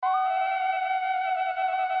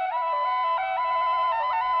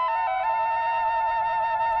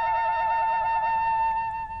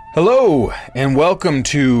Hello, and welcome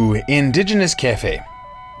to Indigenous Cafe,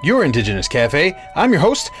 your Indigenous Cafe. I'm your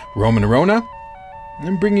host, Roman Arona.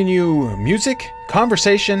 I'm bringing you music,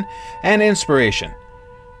 conversation, and inspiration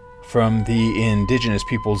from the indigenous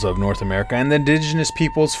peoples of North America and the indigenous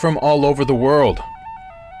peoples from all over the world.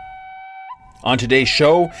 On today's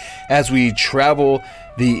show, as we travel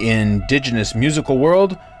the indigenous musical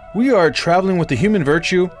world, we are traveling with the human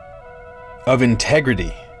virtue of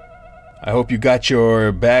integrity. I hope you got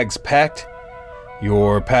your bags packed,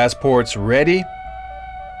 your passports ready,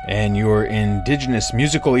 and your indigenous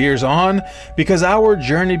musical ears on, because our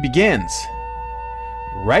journey begins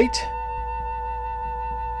right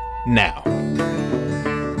now.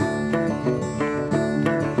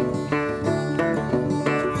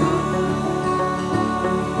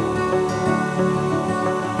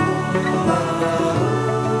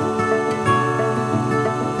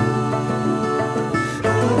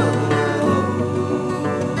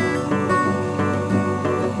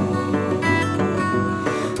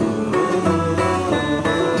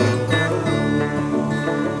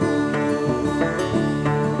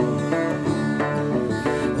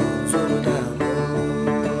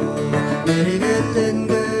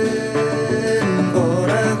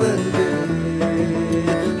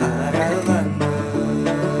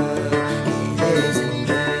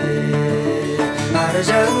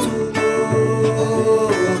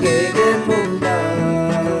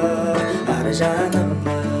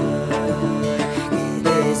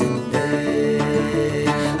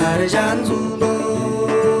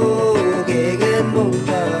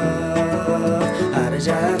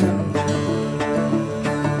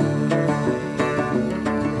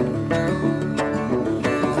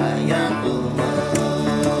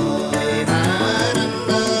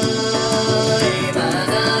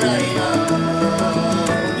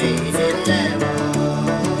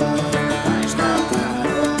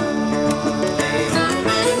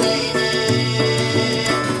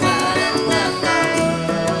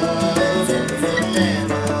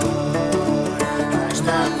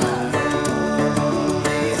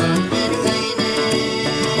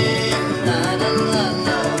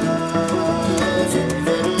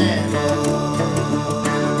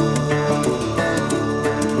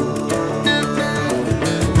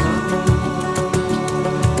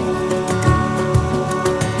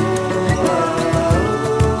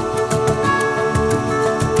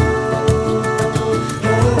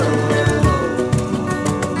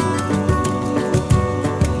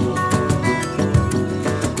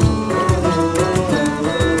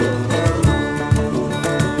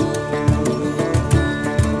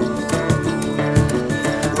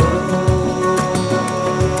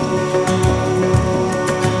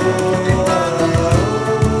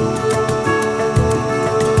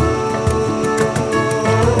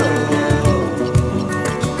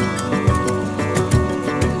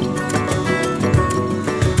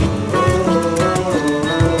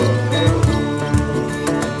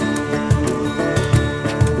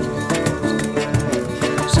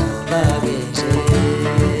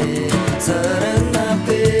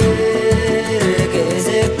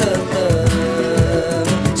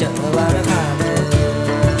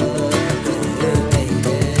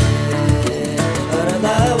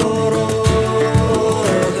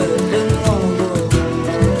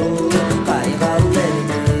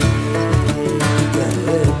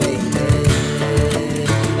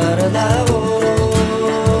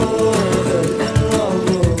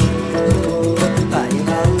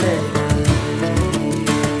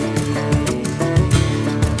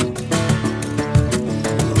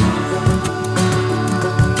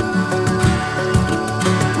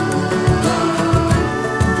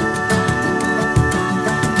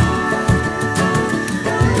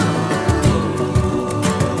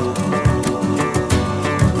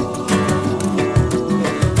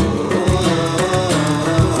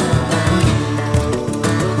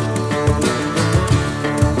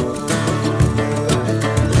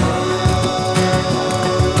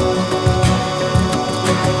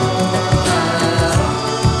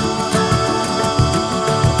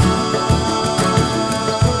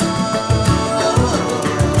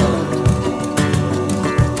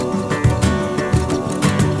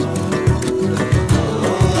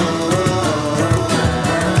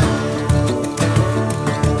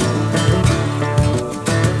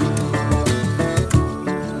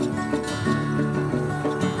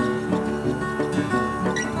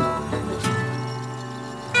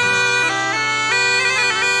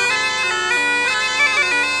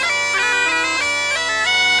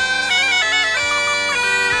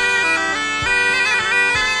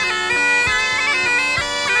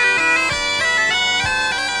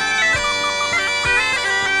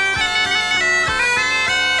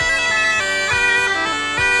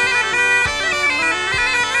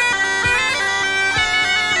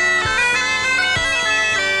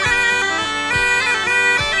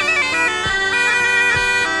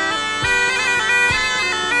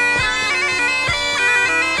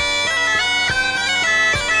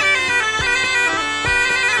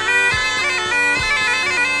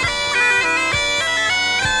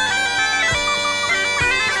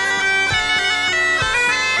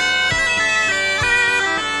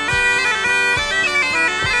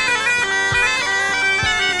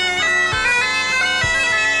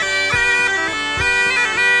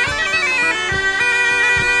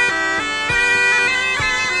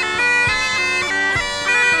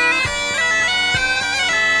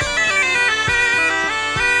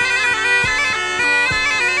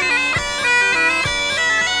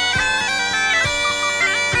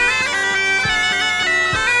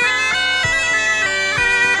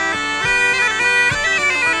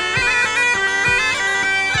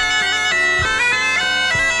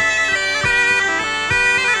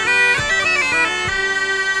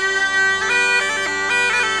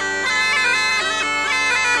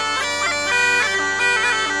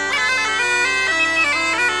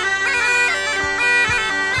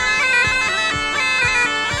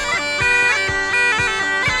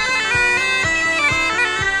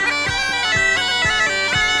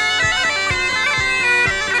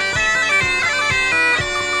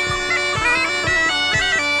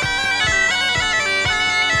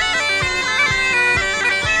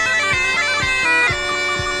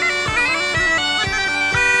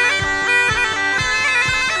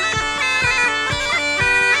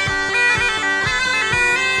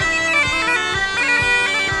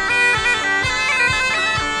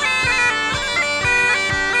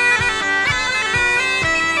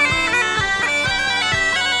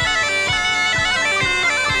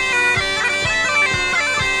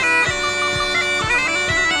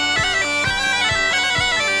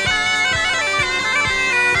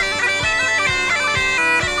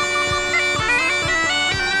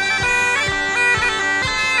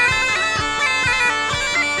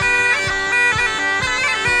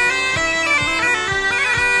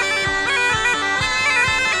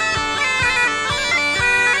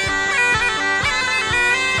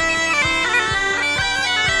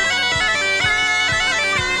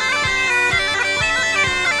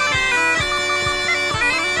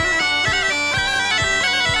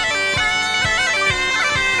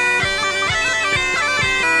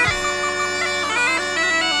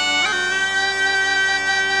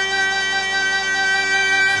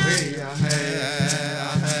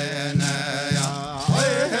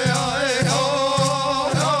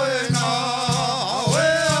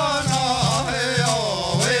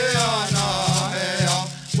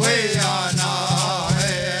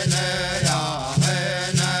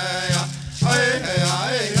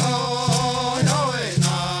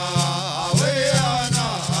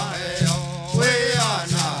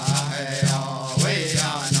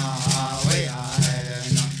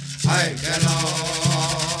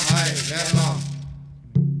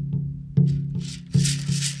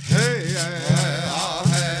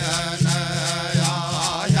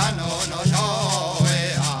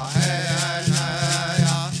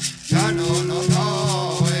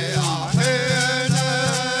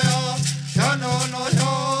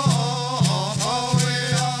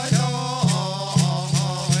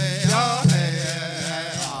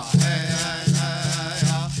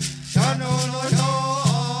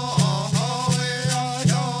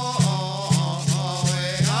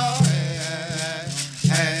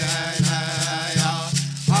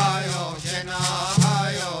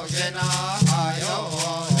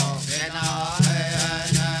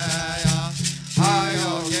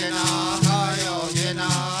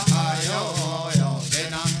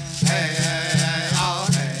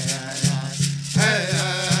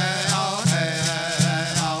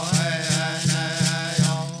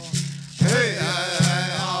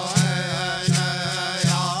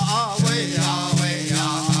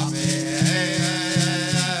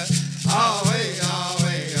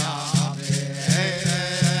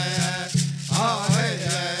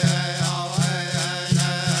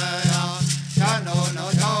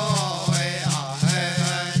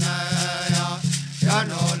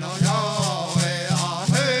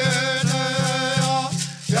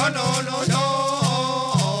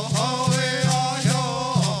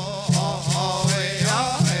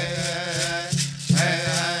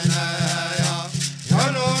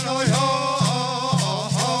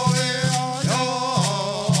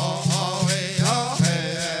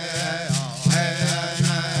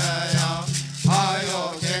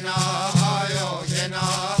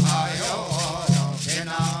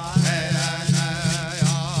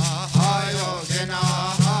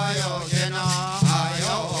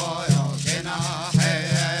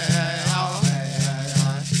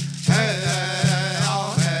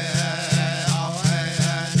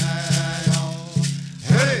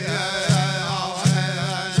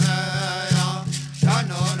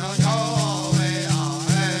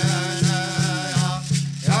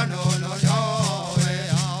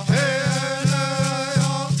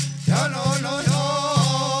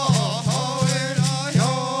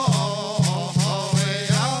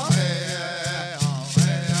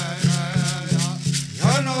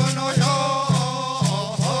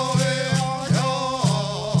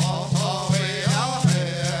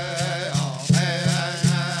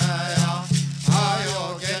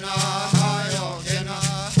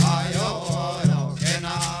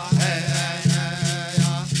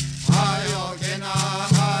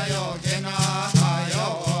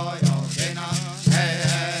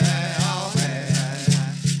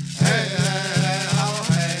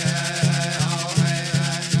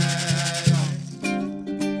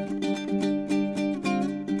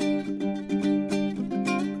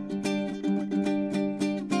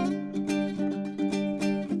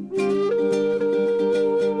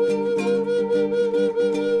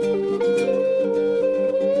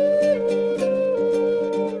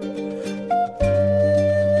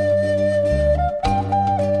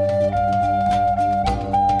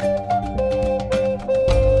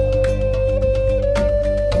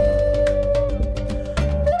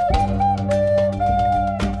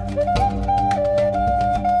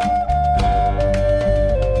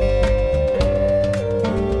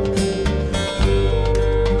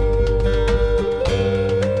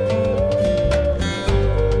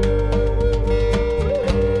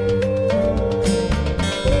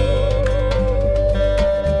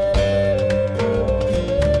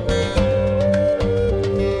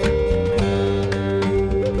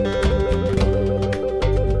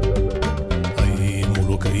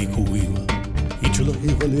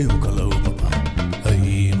 valeu kalau papa.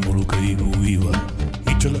 Ai mulu kai uiwa.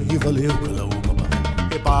 Itala I valeu kalau papa.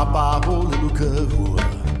 E papa ho lulu kahua.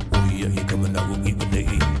 Oia I kamana o I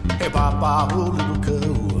anei. E papa ho lulu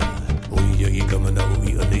kahua. Oia I kamana o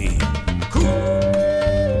I anei.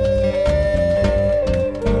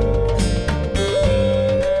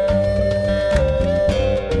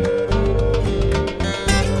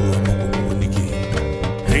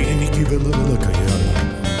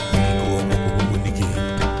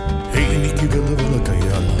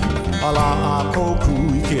 Ala a koku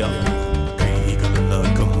I ke ala, kai I ka luna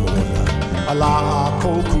ka mona. Ala a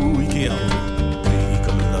koku I ke ala, kai I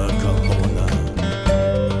ka luna ka mona.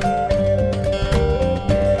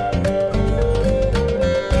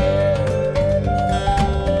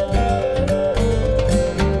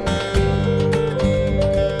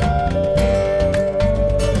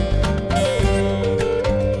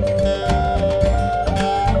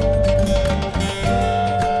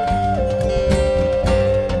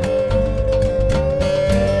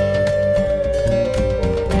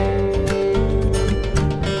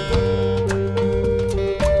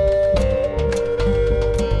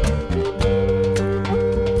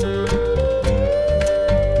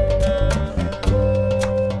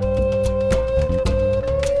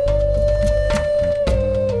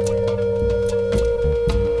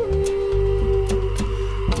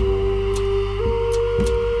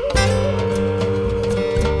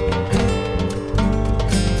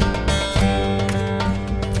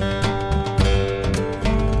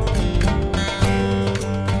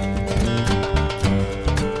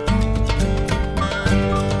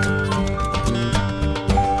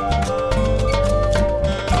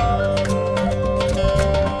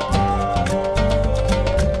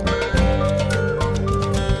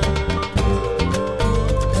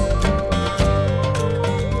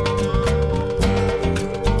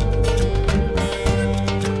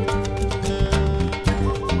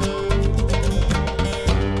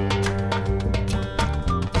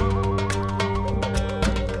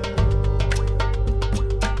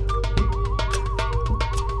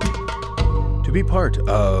 To be part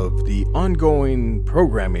of the ongoing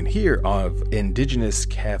programming here of Indigenous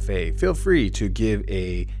Cafe, feel free to give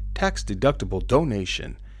a tax-deductible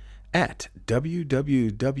donation at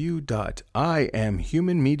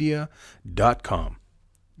www.iamhumanmedia.com.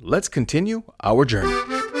 Let's continue our journey.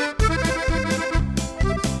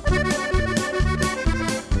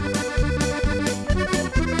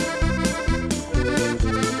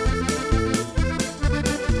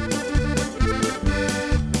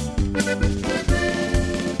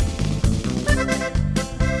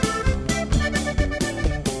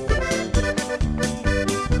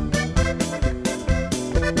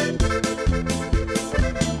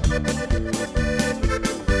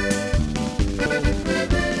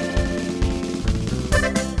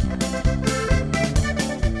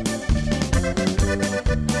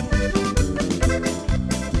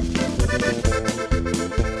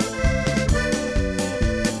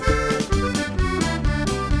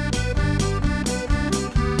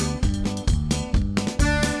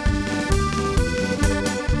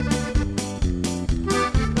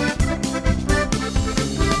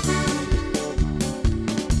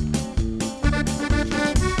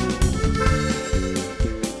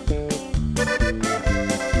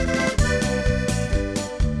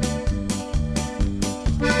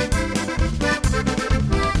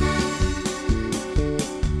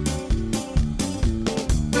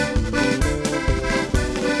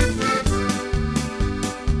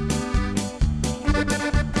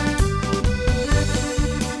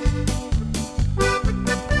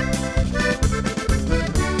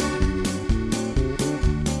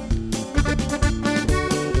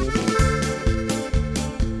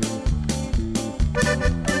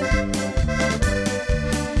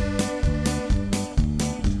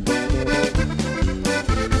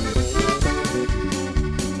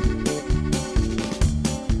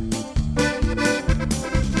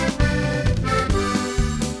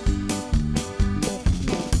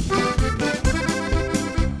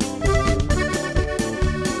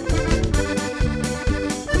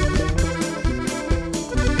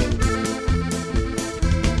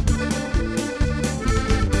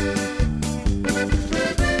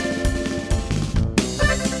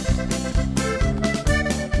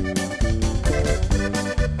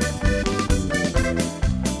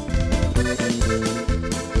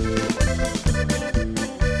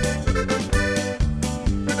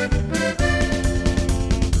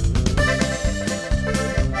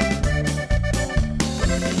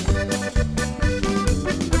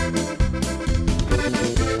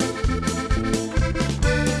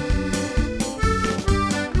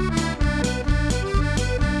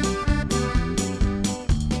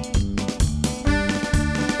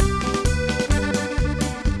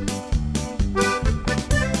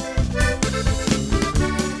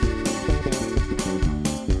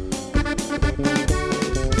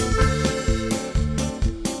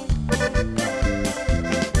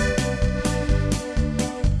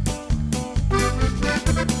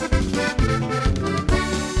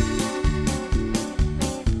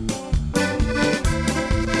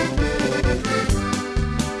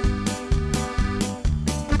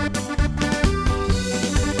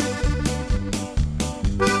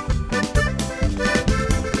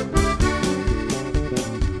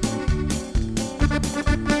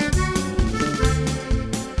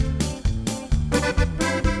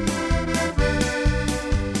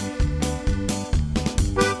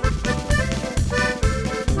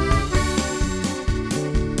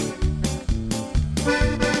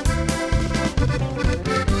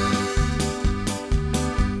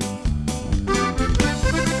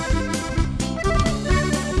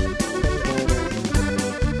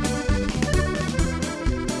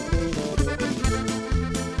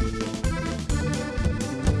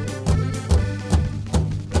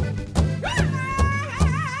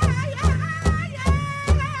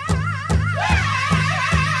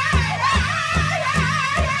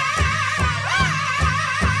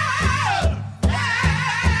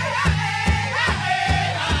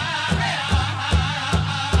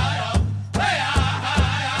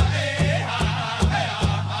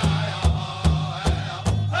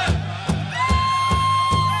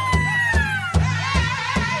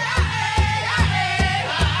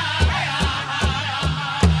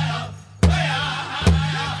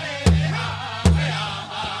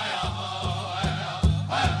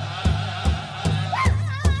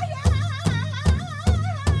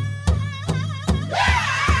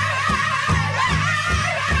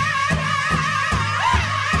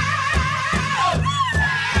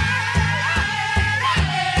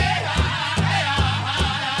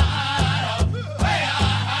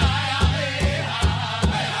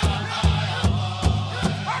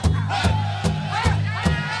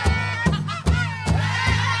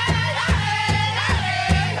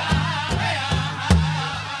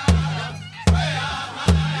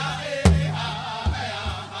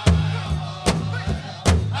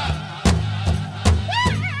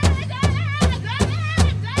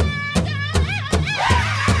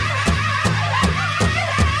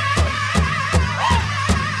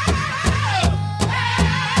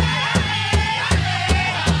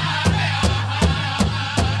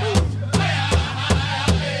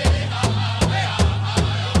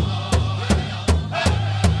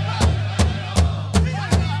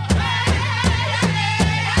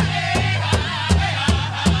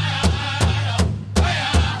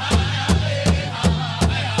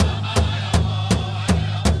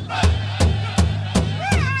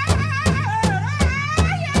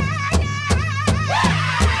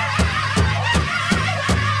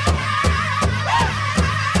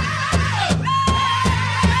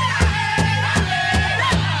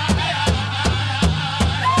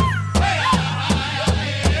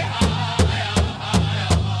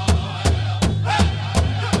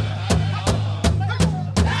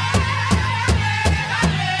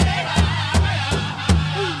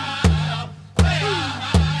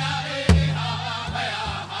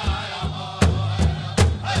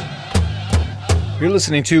 You're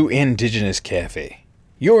listening to Indigenous Cafe.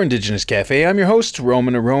 Your Indigenous Cafe. I'm your host,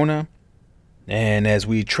 Roman Arona. And as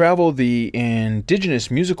we travel the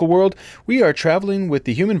indigenous musical world, we are traveling with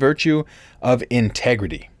the human virtue of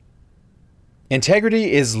integrity.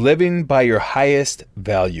 Integrity is living by your highest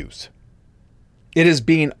values. It is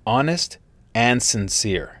being honest and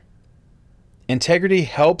sincere. Integrity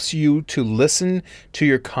helps you to listen to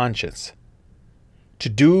your conscience, to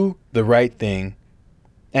do the right thing,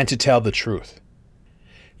 and to tell the truth.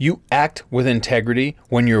 You act with integrity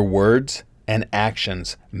when your words and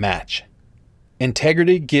actions match.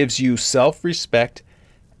 Integrity gives you self-respect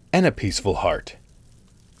and a peaceful heart.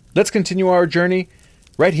 Let's continue our journey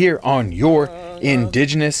right here on your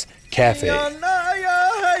Indigenous Cafe.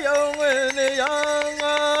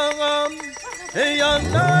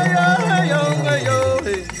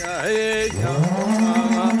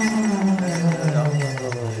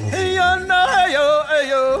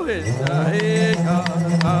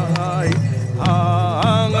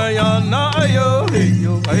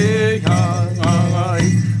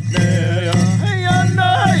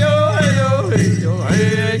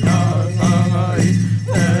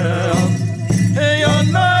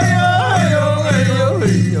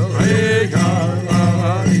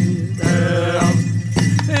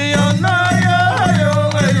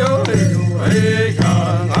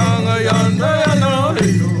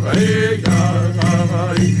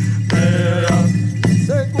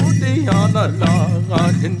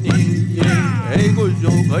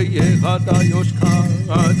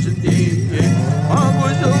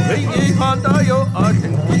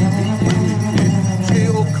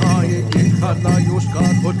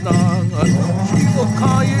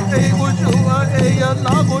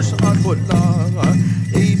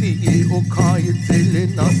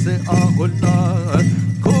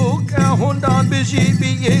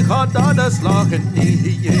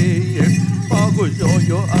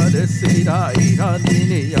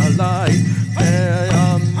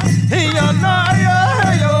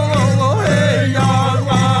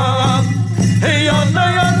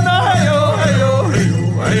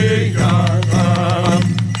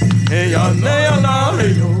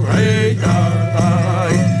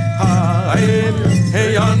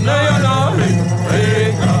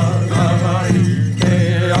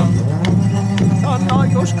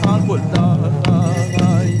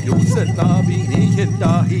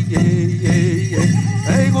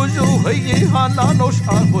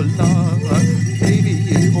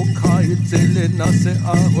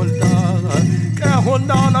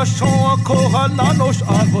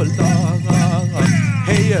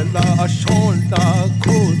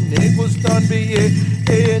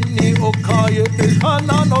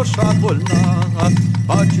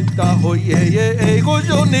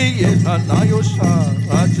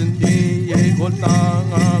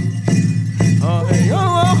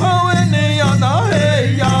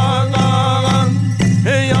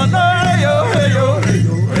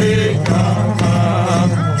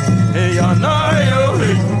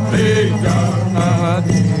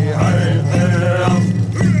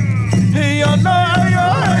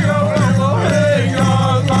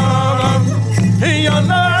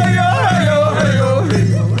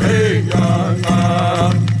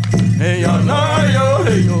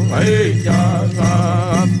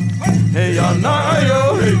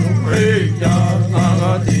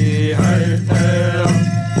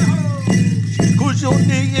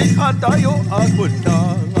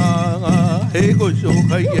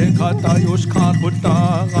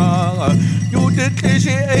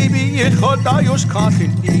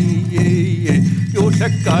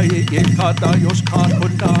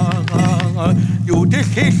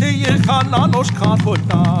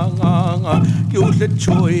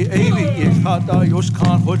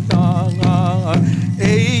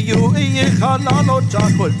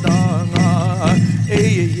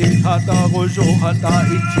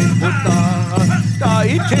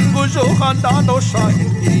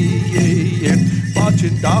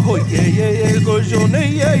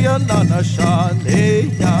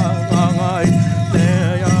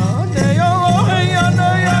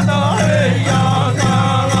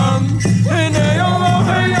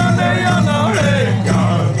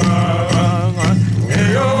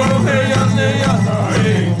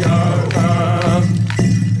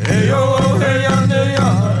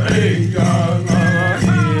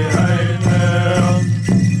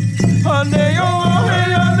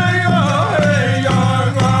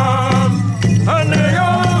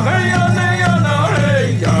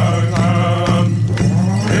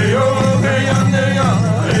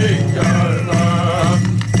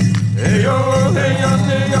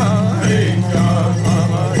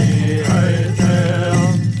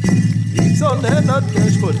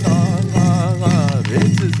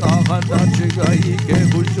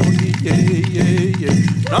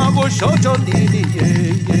 nago shocho lini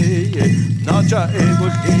nacha ego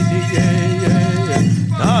lini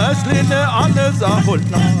nasline ane zahol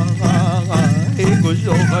na ego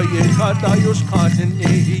yoga ye kada yus kanin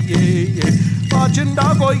machinda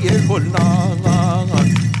go ye hol na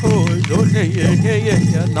oh yo ye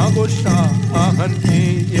nago shahan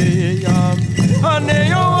ya ane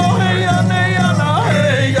yo hey ane ya na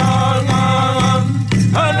hey ya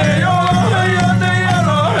ane yo hey ane ya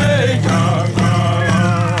na hey ya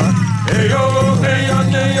hey yo hey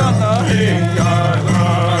ane ya na hey ya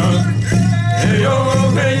hey yo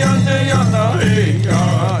hey ane ya na hey ya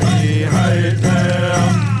hey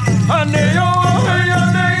ane yo hey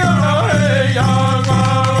ane ya na hey ya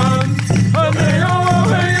ane yo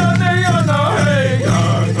hey ane ya na hey ya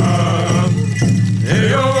hey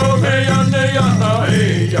yo hey ane ya na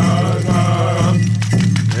hey ya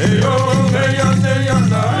hey yo hey ane ya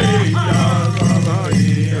na hey ya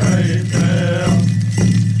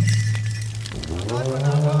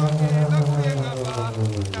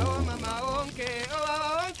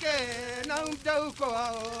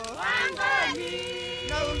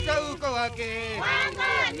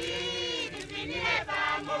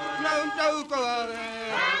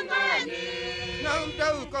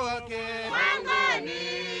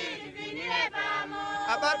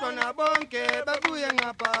Abatona bonke babuye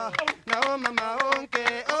ngapa na o mama onke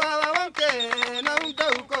o awa onke na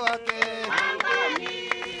umtauko wake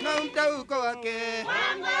na umtauko wake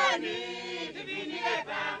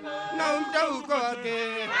na umtauko wake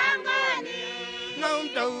na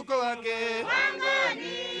umtauko wake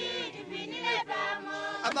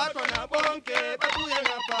abatona bonke babuye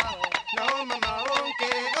ngapa na o mama onke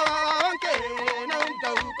o awa onke na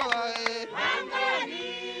umtauko wake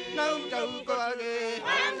na umtauko wake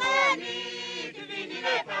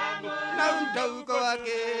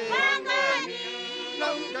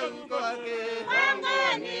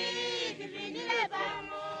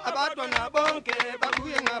abatona bonke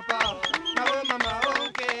babuye ngapa na o mama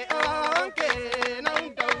onke onke na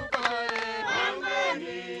umtauko wake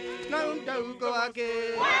na umtauko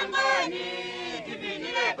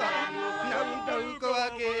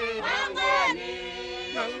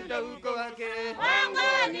wake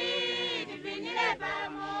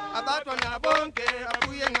abatona bonke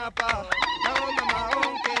babuye ngapa na o mama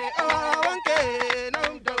onke onke na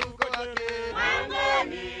umtauko wake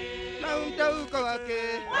na umtauko wake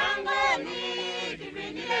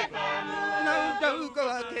na umtauko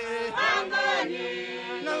wake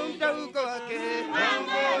na umtauko wake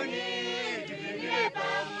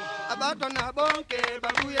abatona bonke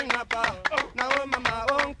babuye ngapa na o mama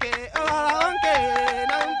onke onke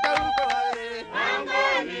na umtauko wake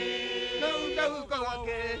na umtauko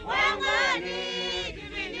wake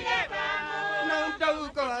na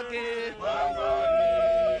umtauko wake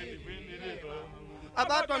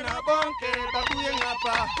abatona bonke babuye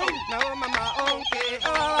ngapa na o mama onke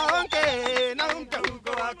onke na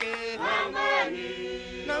umtauko wake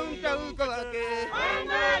na umtauko wake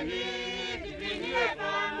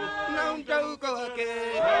na umtauko wake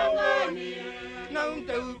na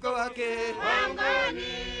umtauko wake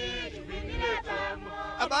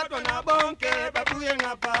abatona bonke babuye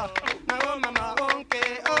ngapa na o mama onke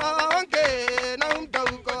onke na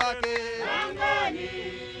umtauko wake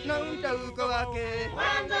na umtauko wake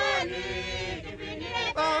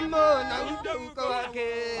Pamo na umtauko wake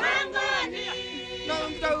na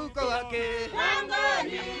umtauko wake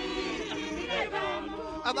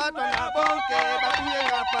abatona bonke babuye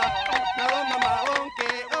ngapa na o mama onke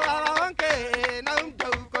onke na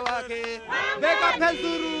umtauko wake beka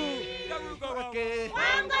pezuru wake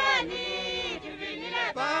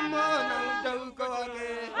Pamo na umtauko wake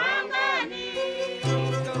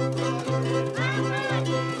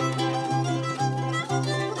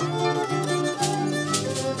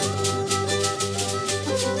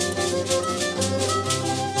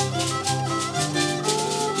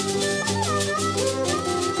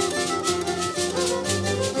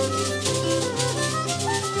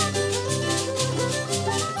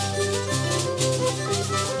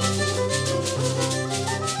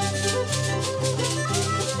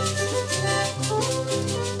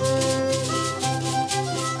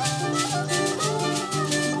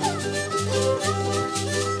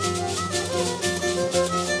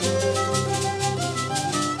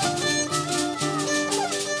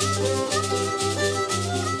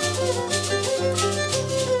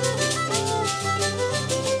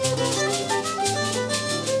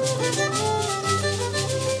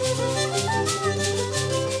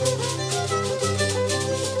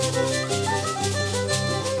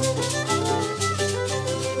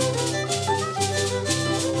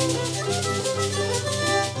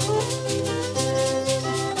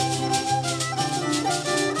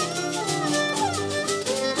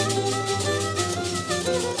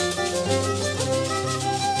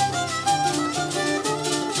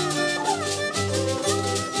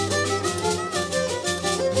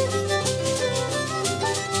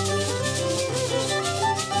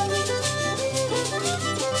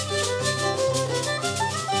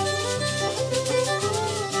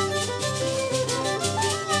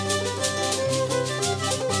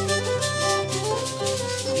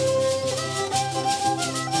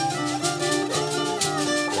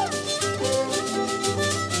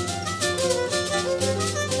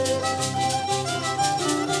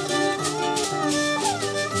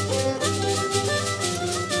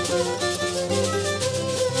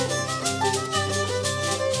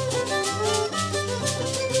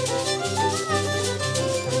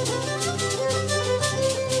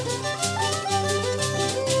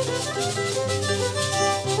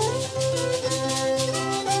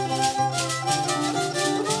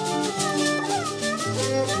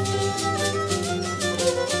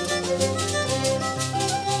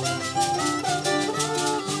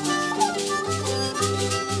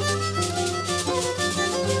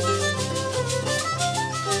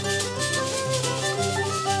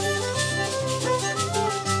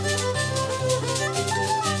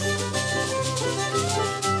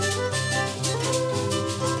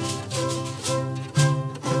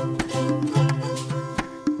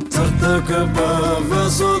Tırtıkı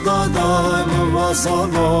vesuda daim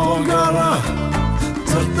vasalo gara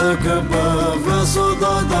Tırtıkı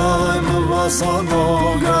vesuda daim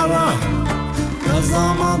vasalo gara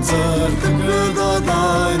Zaman tırtıkı da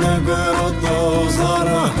daim görüttü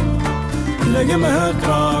zara Legeme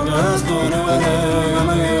hekra gazdunu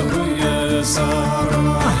veregeme huye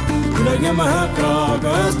sara Legeme hekra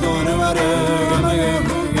gazdunu veregeme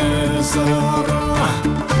huye sara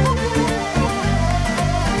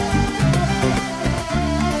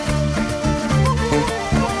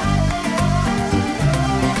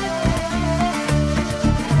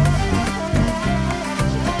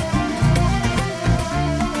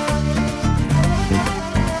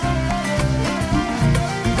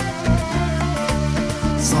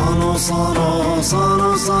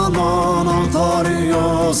Sano,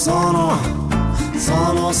 notario,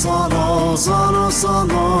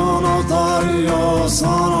 sano notario,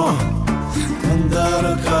 sano Kender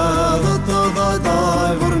kadıtı da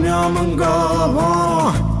vurnyamın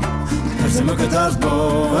gavano Tersimi ters bu,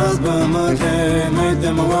 ezbimi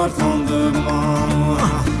kemeydim var tanıdım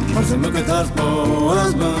Tersimi ters bu,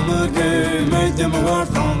 ezbimi kemeydim var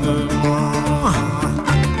tanıdım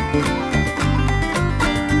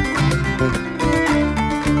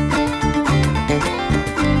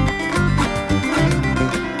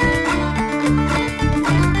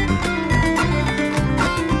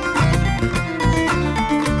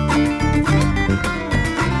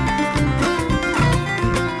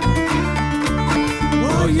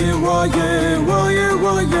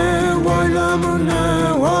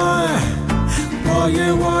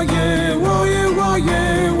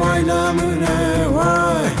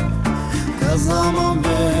Zaman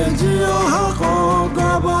beciya hako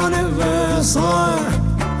gabane vesay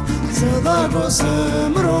Sada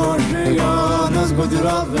gosem rojiyanız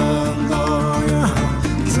gudira vendaya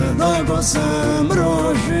Sada gosem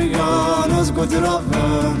rojiyanız gudira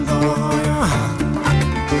vendaya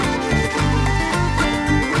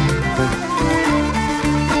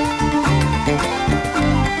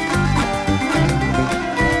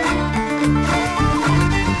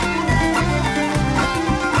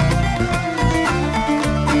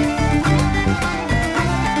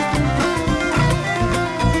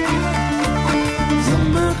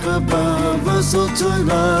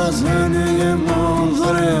Sotoyraz heniye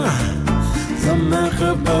manzare Zamme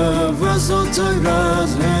khaba sotoyraz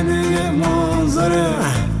heniye manzare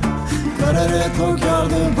Karare to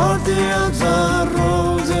kardı partiya zar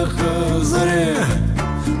roz khazare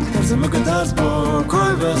Tersimi ters bu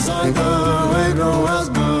koy ve sayda vegro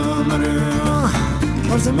az bamre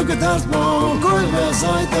Tersimi ters bu koy ve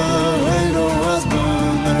sayda vegro az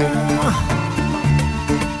bamre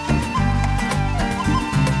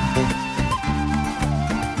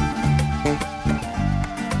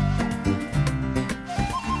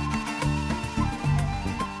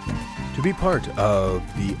To be part of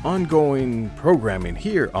the ongoing programming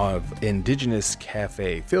here of Indigenous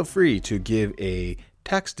Cafe, feel free to give a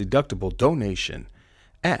tax-deductible donation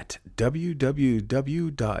at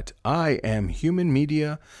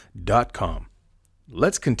www.iamhumanmedia.com.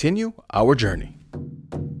 Let's continue our journey.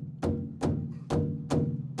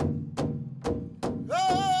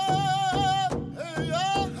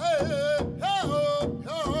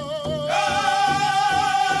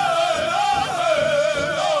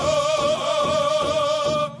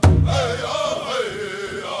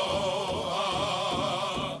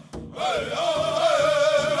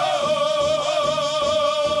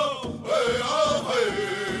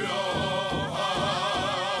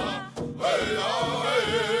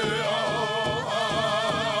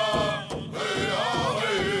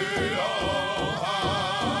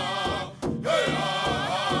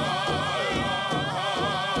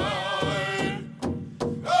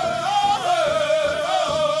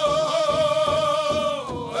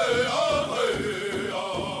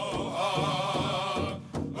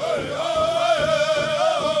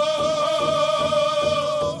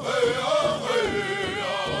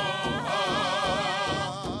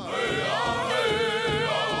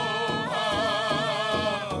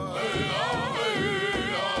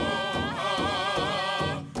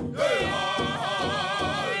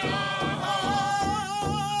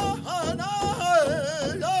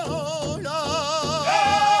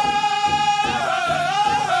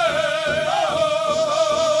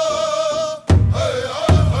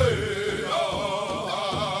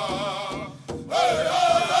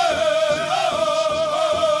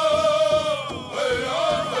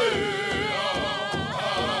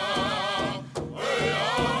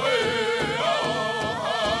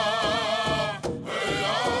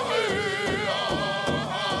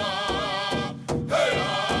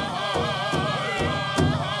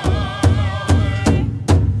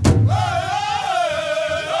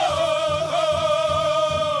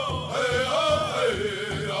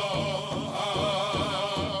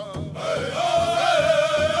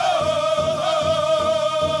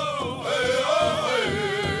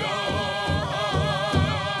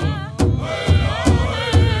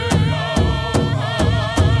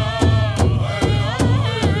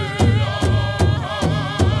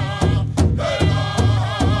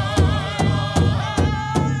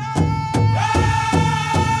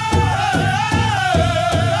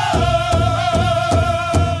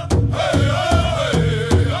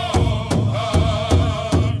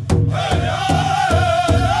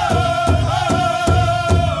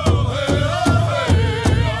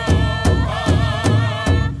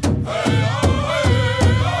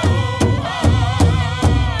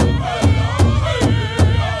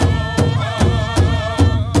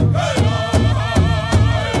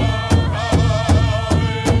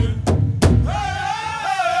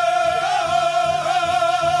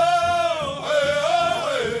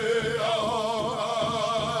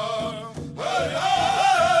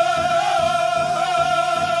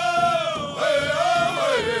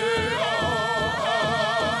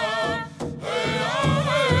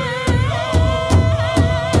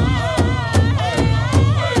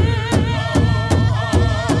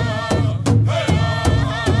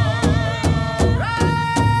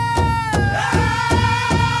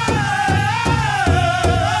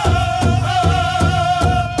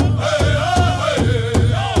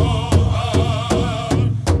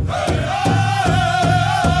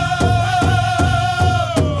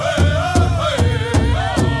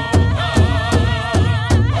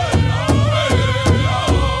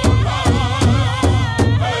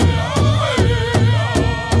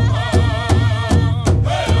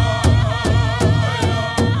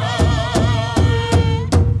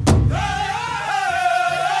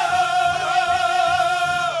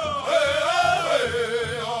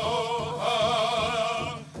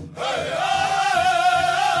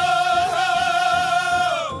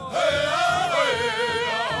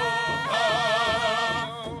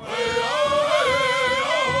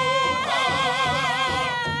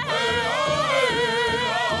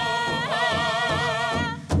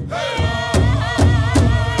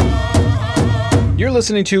 You're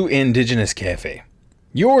listening to Indigenous Cafe,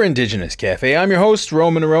 your Indigenous Cafe. I'm your host,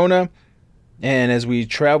 Roman Arona, and as we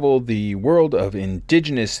travel the world of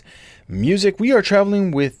Indigenous music, we are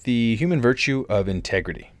traveling with the human virtue of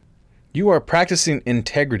integrity. You are practicing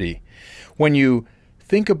integrity when you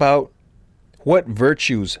think about what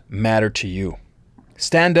virtues matter to you.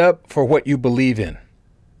 Stand up for what you believe in.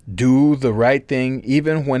 Do the right thing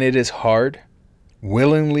even when it is hard.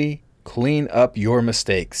 Willingly clean up your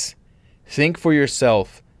mistakes. Think for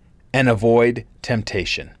yourself and avoid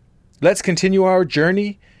temptation. Let's continue our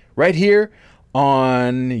journey right here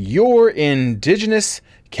on your Indigenous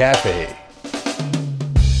Cafe.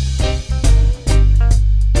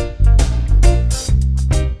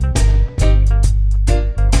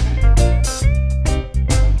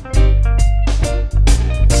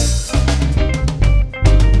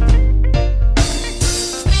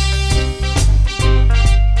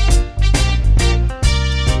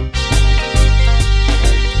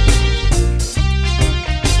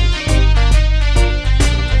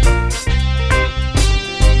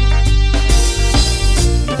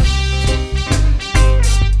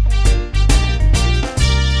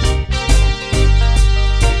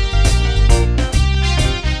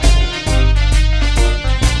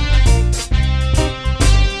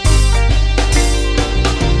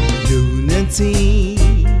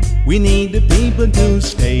 We need the people to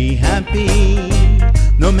stay happy.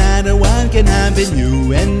 No matter what can happen,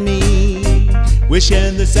 you and me, we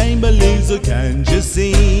share the same beliefs, so can't you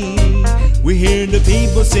see? We hear the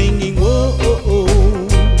people singing, whoa, oh, oh.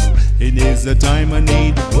 It is the time I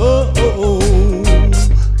need, whoa, oh, oh.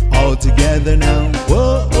 All together now,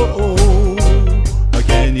 whoa, oh, oh. Or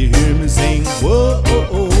can you hear me sing, whoa, oh,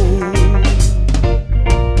 oh.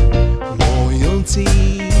 Loyalty,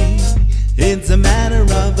 it's a matter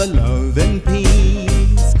of a love and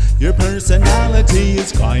peace. Your personality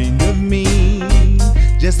is kind of me,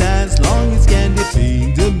 just as long as can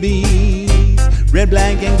defeat the beast. Red,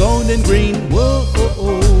 black, and gold and green, whoa, oh,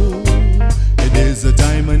 oh. It is the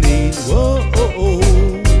time I need, whoa, oh, oh.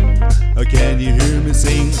 Or can you hear me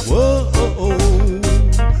sing, whoa, oh, oh.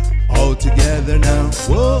 All together now,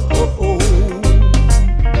 whoa, oh, oh.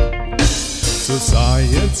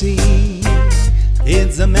 Society,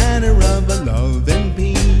 it's a matter of a love and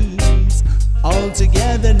peace. All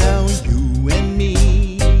together now, you and me,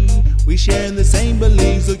 we share the same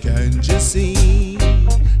beliefs, so can't you see?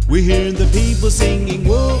 We hear the people singing,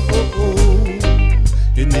 whoa, oh, oh.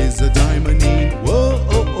 It is the time I need, whoa,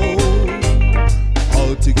 oh, oh.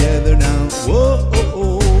 All together now, whoa,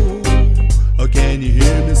 oh, oh. Or can you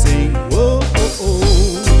hear me sing, whoa, oh, oh.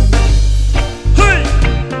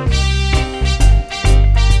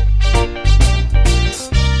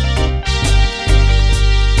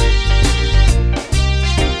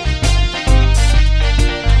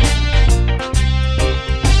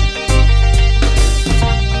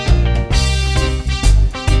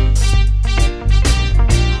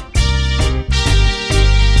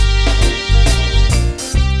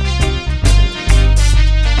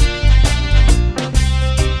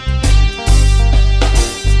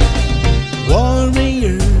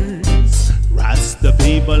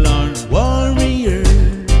 People are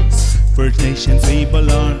warriors. First Nations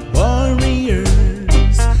people are warriors.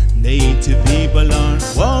 Native people are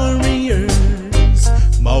warriors.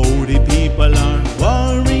 Maori people are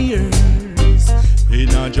warriors. In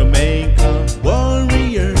Jamaica,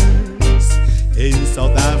 warriors. In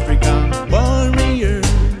South Africa, warriors.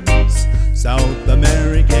 South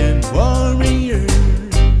American warriors.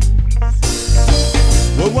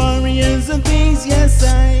 We're warriors of peace, yes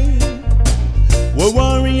we're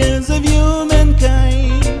warriors of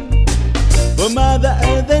humankind, for Mother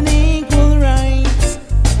Earth and equal rights,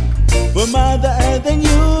 for Mother Earth and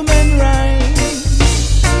human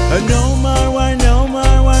rights. No more war, no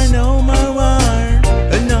more war, no more war,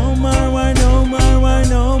 no more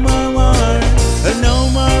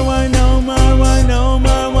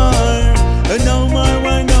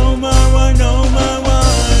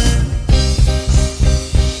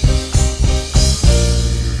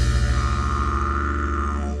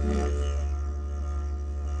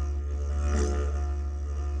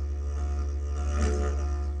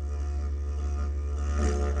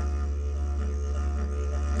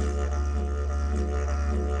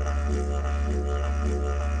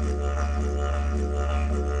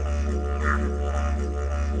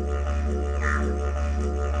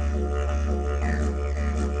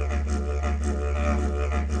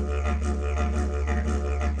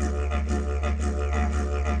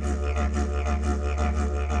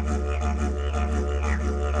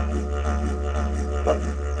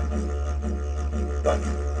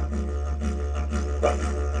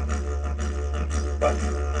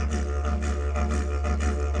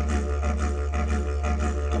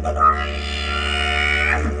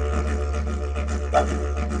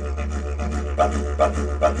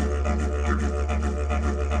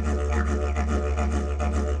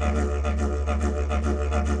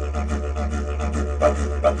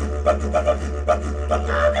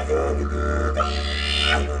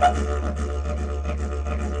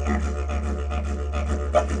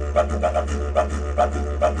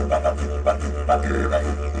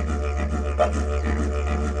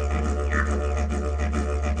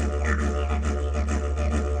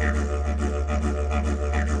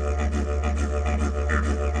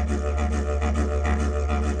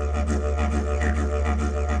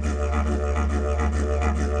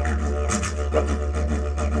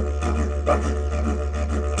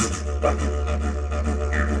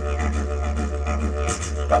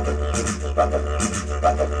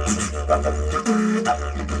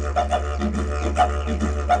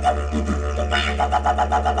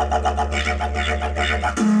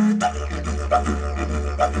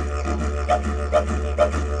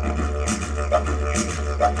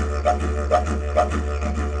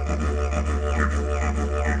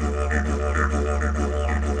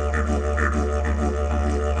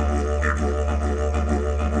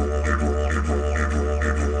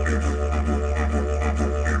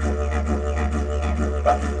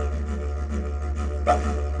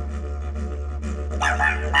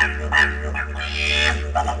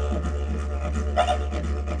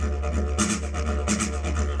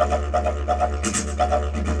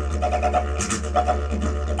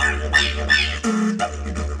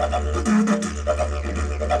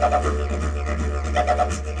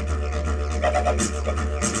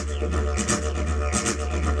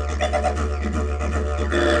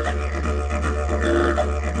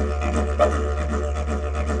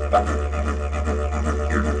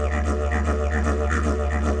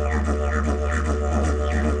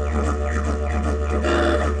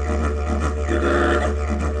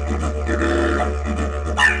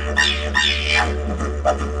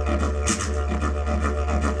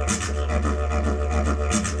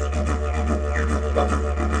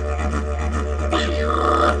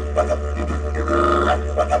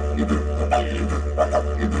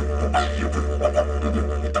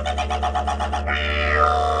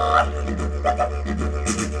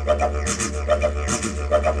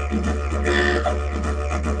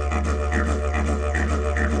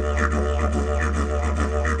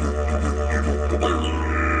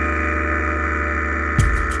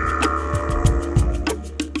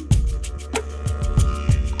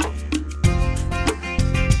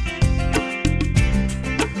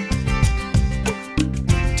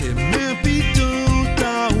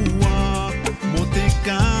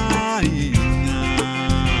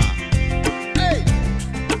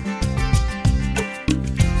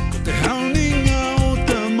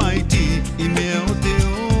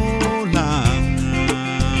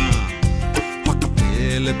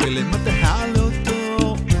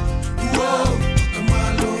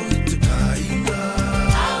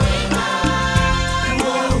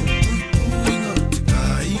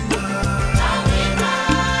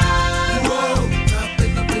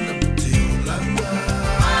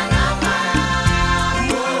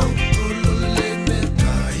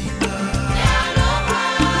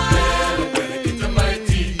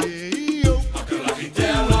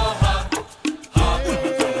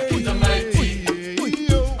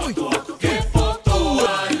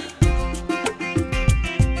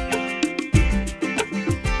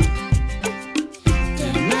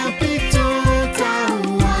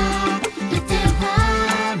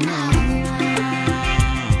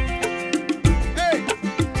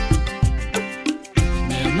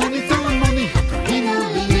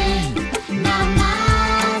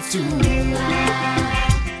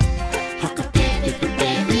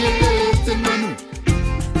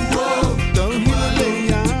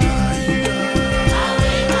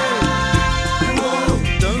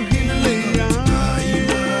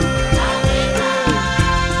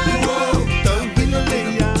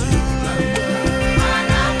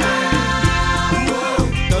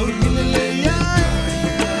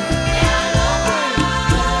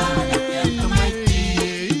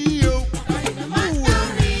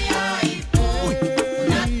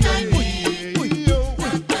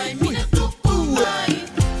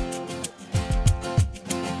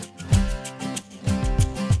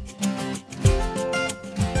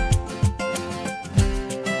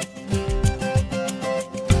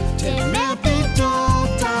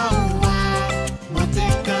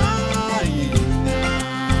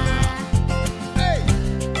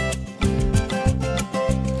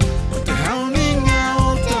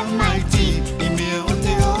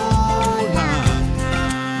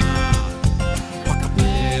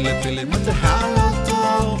Feeling what the hell I do.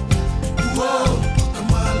 Whoa.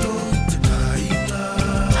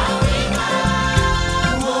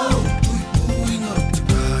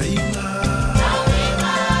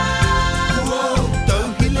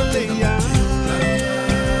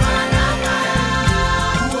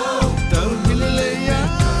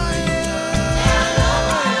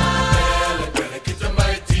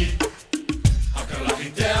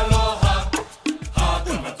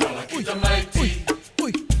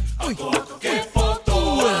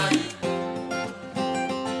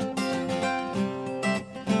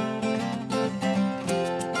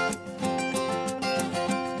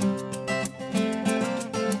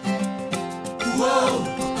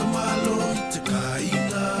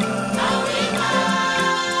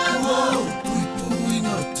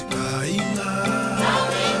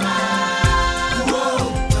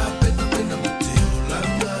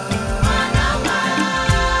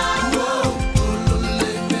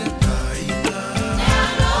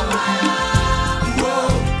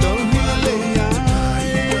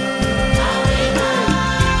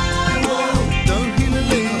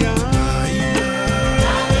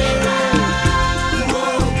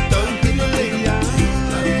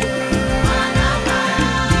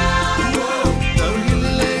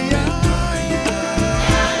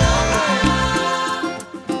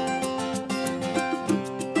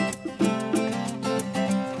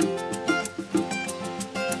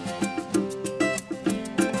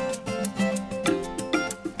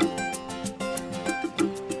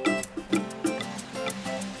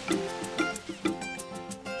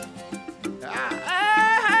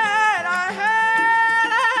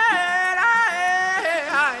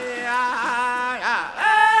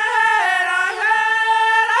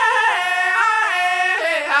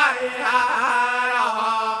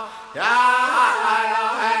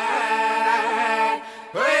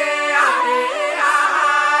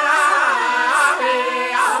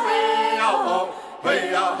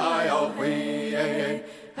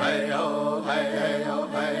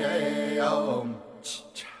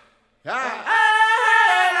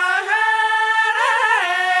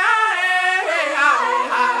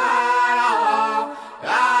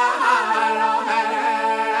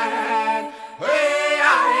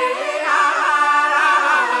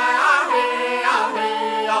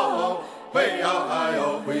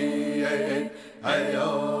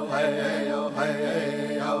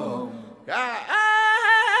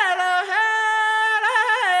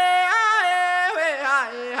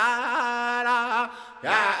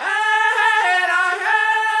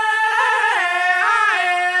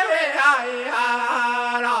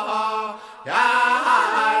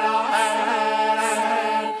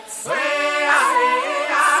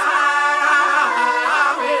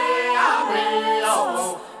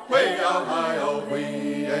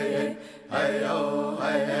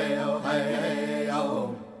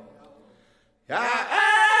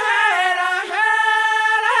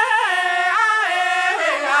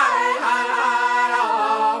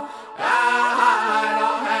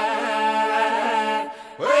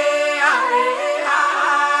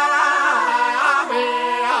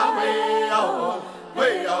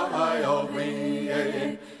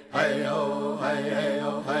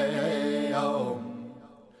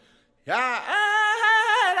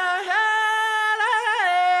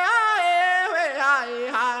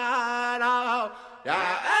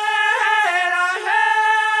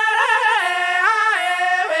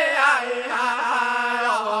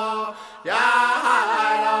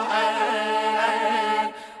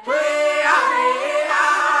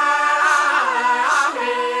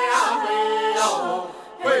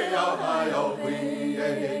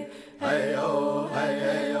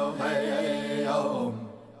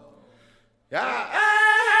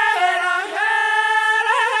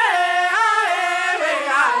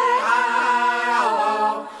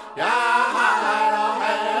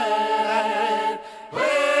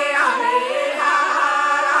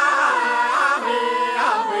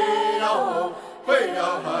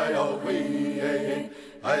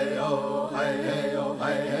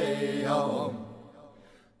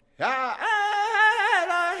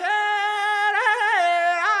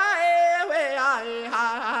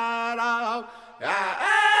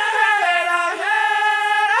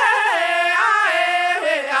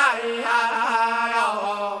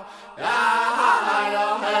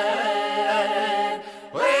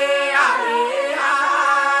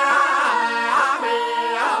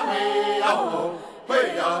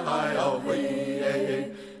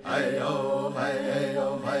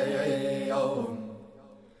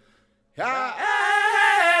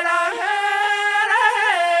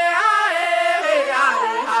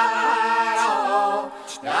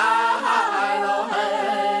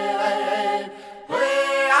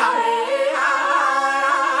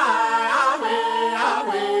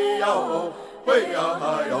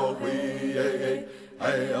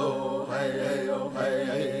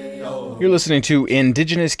 You're listening to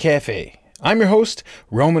Indigenous Cafe. I'm your host,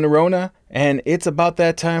 Roman Arona, and it's about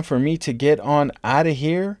that time for me to get on out of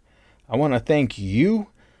here. I want to thank you,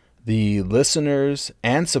 the listeners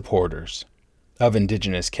and supporters of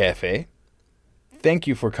Indigenous Cafe. Thank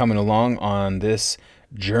you for coming along on this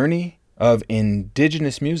journey of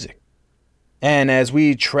Indigenous music. And as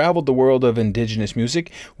we traveled the world of Indigenous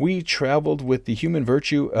music, we traveled with the human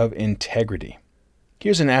virtue of integrity.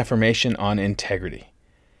 Here's an affirmation on integrity.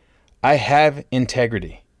 I have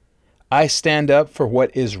integrity. I stand up for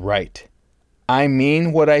what is right. I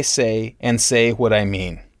mean what I say and say what I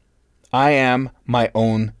mean. I am my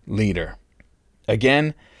own leader.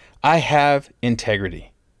 Again, I have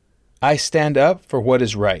integrity. I stand up for what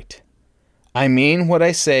is right. I mean what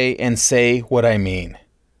I say and say what I mean.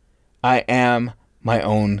 I am my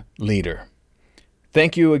own leader.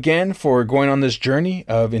 Thank you again for going on this journey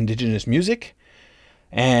of Indigenous music,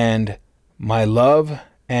 and my love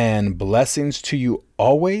and blessings to you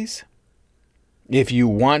always. If you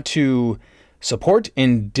want to support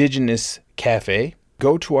Indigenous Cafe,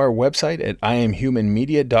 go to our website at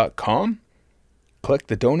iamhumanmedia.com, click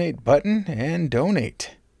the donate button, and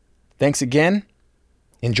donate. Thanks again.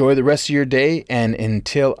 Enjoy the rest of your day, and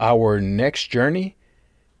until our next journey,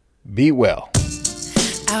 be well.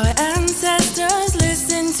 Our ancestors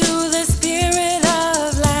listened to the spirit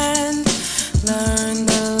of land, learn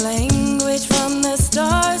the language from the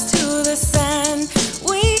stars to the sand.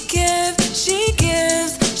 We give, she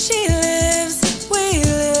gives, she lives, we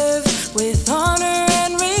live with honor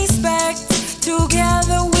and respect.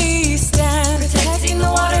 Together we stand, protecting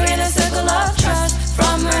the water in a circle of trust.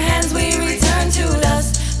 From her hands we return to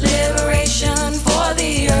dust. Liberation for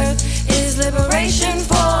the earth is liberation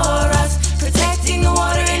for us, protecting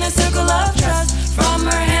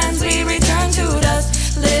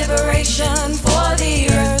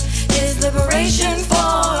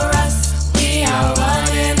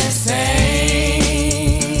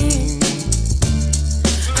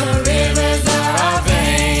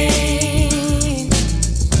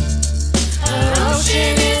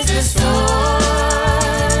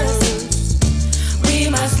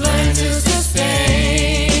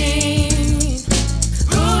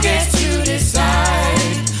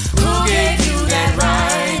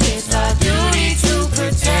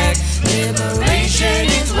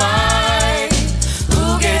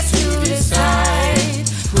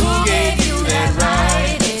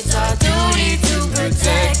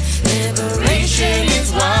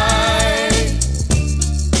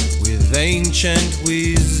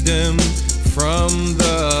from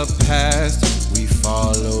the past. We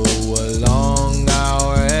follow along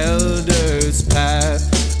our elders' path,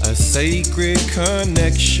 a sacred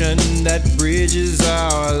connection that bridges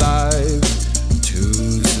our lives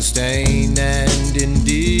to sustain and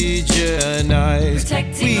indigenize.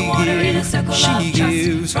 Protecting the water in a circle of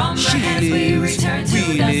trust. From her hands we return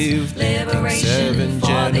to dust. Liberation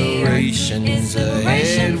for the earth is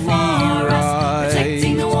liberation for us.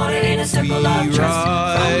 Protecting the water in a circle of trust.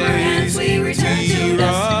 From her hands we return to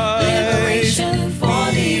dust. Liberation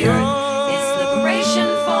for the earth is liberation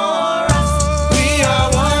for us. We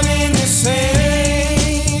are one in the same.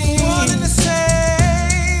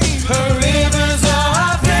 Her rivers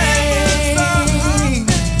are flame.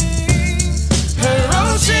 Her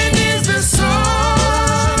ocean is the source.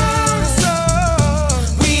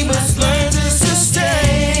 We must learn to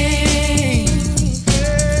sustain.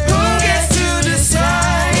 Who gets to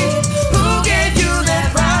decide? Who gave you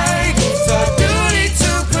that right? It's our duty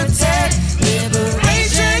to protect.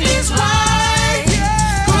 Liberation is why.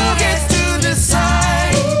 Who gets to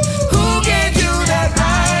decide? Who gave you that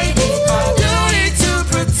right? It's our duty to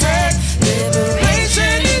protect.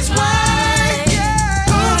 Liberation is why.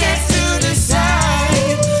 Who gets to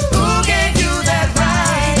decide? Who gave you that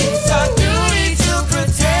right? It's our duty to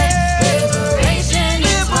protect. Liberation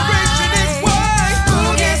is why. Who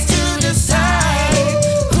gets to decide?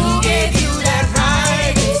 Who gave you that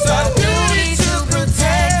right? It's our duty to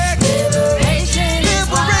protect. Liberation is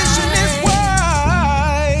why.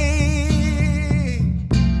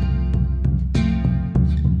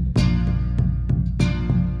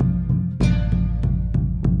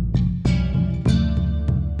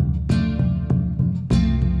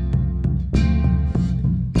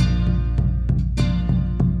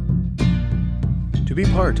 To be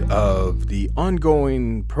part of the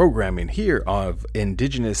ongoing programming here of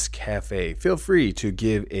Indigenous Cafe, feel free to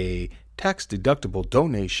give a tax-deductible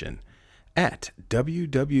donation at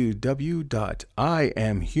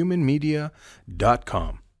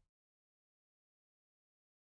www.iamhumanmedia.com.